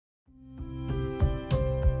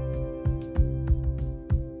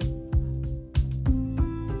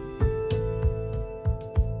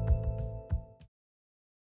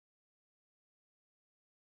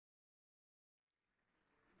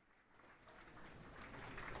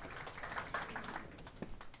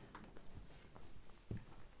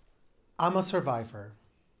I'm a survivor.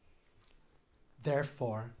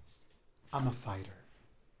 Therefore, I'm a fighter.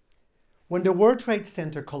 When the World Trade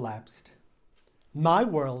Center collapsed, my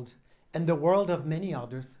world and the world of many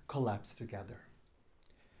others collapsed together.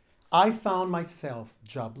 I found myself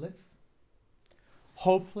jobless,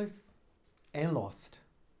 hopeless, and lost,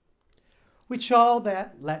 which all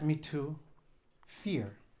that led me to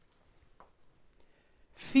fear.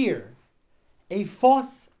 Fear, a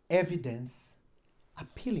false evidence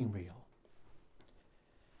appealing real.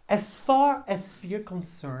 As far as fear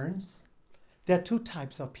concerns, there are two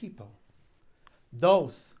types of people.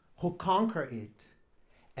 Those who conquer it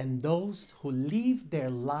and those who live their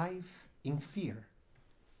life in fear.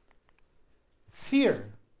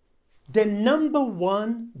 Fear, the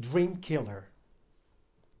 #1 dream killer.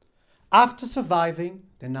 After surviving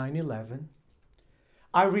the 9/11,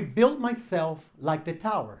 I rebuilt myself like the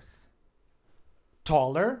towers.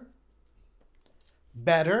 Taller,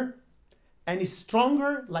 better, and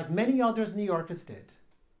stronger like many others New Yorkers did.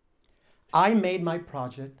 I made my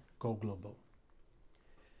project go global.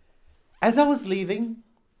 As I was living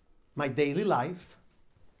my daily life,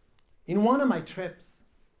 in one of my trips,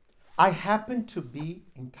 I happened to be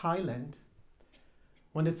in Thailand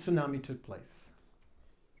when the tsunami took place.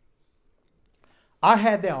 I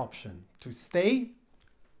had the option to stay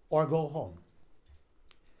or go home.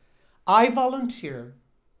 I volunteered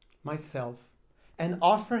myself and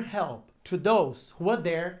offered help to those who were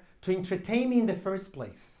there to entertain me in the first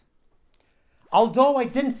place. Although I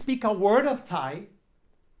didn't speak a word of Thai,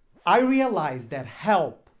 I realized that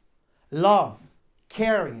help, love,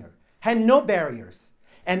 caring had no barriers,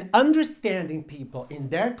 and understanding people in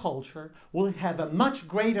their culture will have a much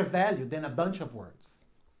greater value than a bunch of words.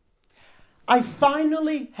 I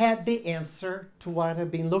finally had the answer to what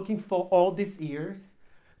I've been looking for all these years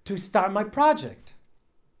to start my project.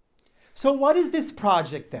 So what is this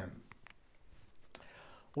project then?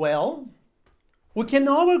 Well, we can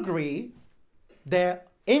all agree that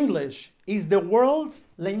English is the world's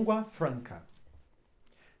lingua franca.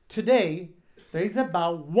 Today, there is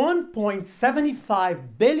about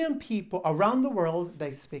 1.75 billion people around the world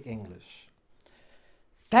that speak English.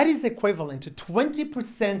 That is equivalent to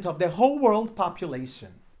 20% of the whole world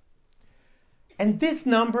population. And this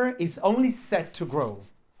number is only set to grow.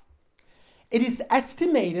 It is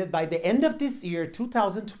estimated by the end of this year,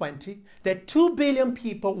 2020, that 2 billion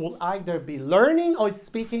people will either be learning or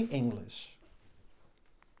speaking English.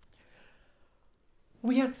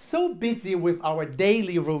 We are so busy with our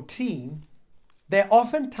daily routine that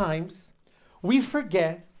oftentimes we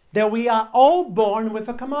forget that we are all born with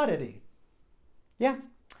a commodity. Yeah,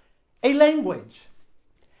 a language.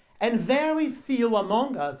 And very few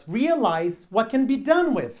among us realize what can be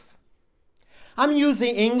done with. I'm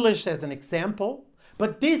using English as an example,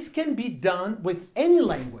 but this can be done with any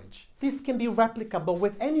language. This can be replicable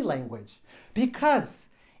with any language because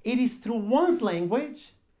it is through one's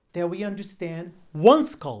language that we understand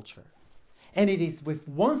one's culture. And it is with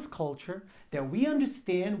one's culture that we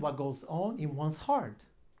understand what goes on in one's heart.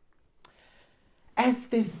 As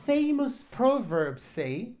the famous proverbs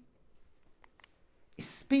say,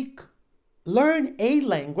 learn a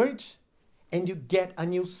language and you get a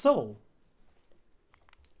new soul.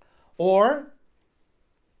 Or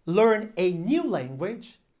learn a new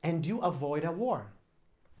language and you avoid a war.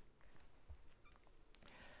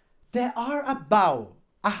 There are about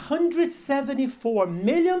 174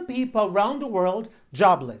 million people around the world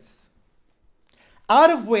jobless, out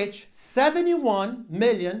of which 71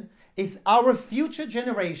 million is our future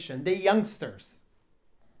generation, the youngsters.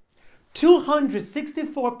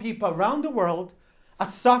 264 people around the world are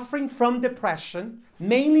suffering from depression,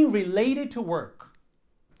 mainly related to work.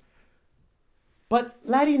 But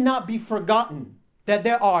let it not be forgotten that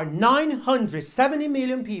there are 970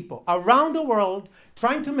 million people around the world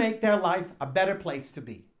trying to make their life a better place to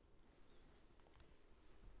be.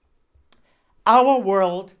 Our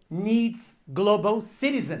world needs global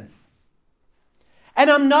citizens. And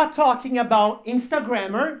I'm not talking about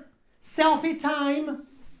Instagrammer, selfie time.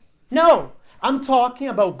 No, I'm talking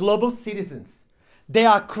about global citizens. They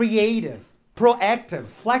are creative, proactive,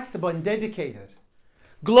 flexible, and dedicated.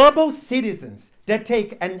 Global citizens that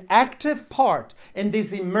take an active part in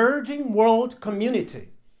this emerging world community.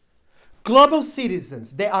 Global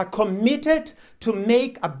citizens that are committed to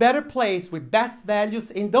make a better place with best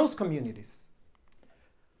values in those communities.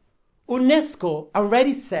 UNESCO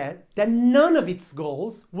already said that none of its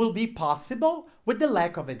goals will be possible with the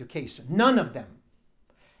lack of education. None of them.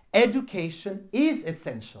 Education is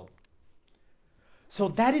essential. So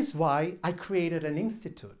that is why I created an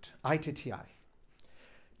institute, iTTi,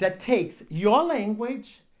 that takes your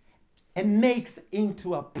language and makes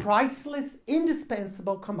into a priceless,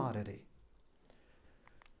 indispensable commodity.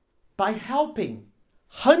 By helping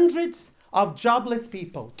hundreds of jobless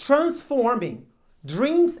people, transforming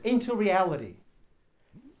dreams into reality,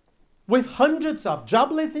 with hundreds of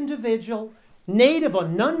jobless individuals, native or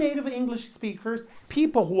non-native English speakers,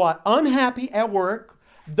 people who are unhappy at work,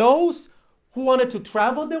 those who wanted to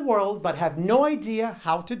travel the world but have no idea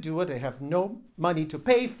how to do it, they have no money to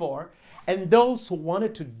pay for, and those who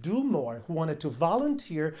wanted to do more, who wanted to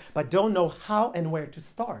volunteer but don't know how and where to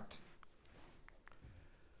start.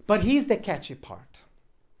 But here's the catchy part.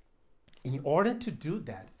 In order to do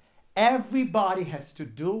that, everybody has to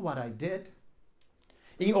do what I did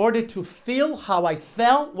in order to feel how I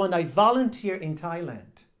felt when I volunteered in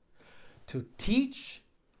Thailand, to teach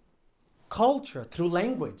culture through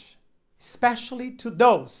language, especially to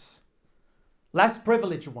those less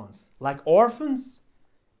privileged ones, like orphans,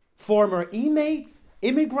 former inmates,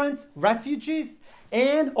 immigrants, refugees,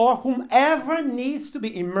 and or whomever needs to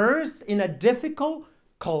be immersed in a difficult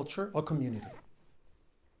culture or community.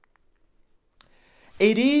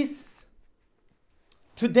 It is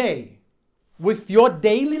today, with your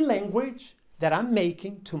daily language, that I'm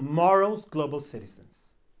making tomorrow's global citizens.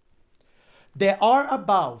 There are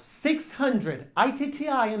about 600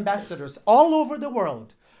 iTTi ambassadors all over the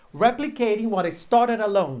world replicating what I started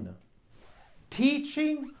alone.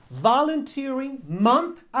 Teaching, volunteering,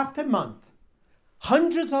 month after month.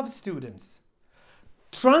 Hundreds of students.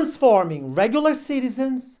 Transforming regular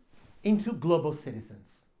citizens into global citizens.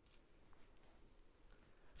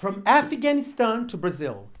 From Afghanistan to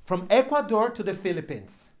Brazil. From Ecuador to the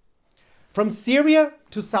Philippines. From Syria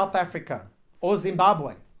to South Africa or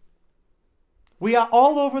Zimbabwe. We are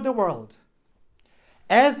all over the world.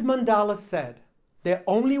 As Mandela said, the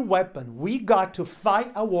only weapon we got to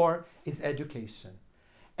fight a war is education.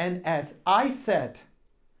 And as I said,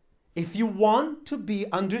 if you want to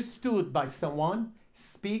be understood by someone,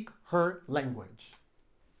 speak her language.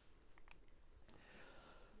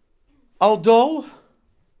 Although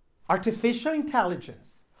artificial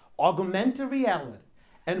intelligence, augmented reality,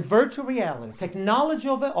 and virtual reality, technology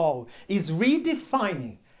overall, is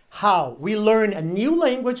redefining how we learn a new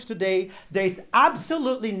language today, there is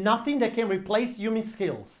absolutely nothing that can replace human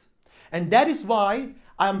skills. And that is why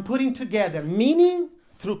I'm putting together meaning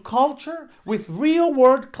through culture with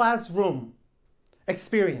real-world classroom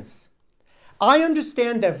experience. I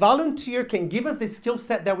understand that volunteer can give us the skill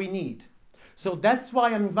set that we need. So that's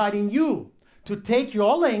why I'm inviting you to take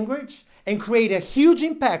your language and create a huge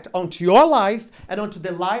impact onto your life and onto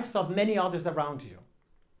the lives of many others around you.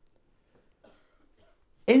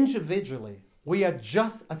 Individually, we are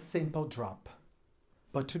just a simple drop,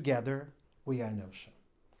 but together we are an ocean.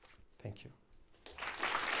 Thank you.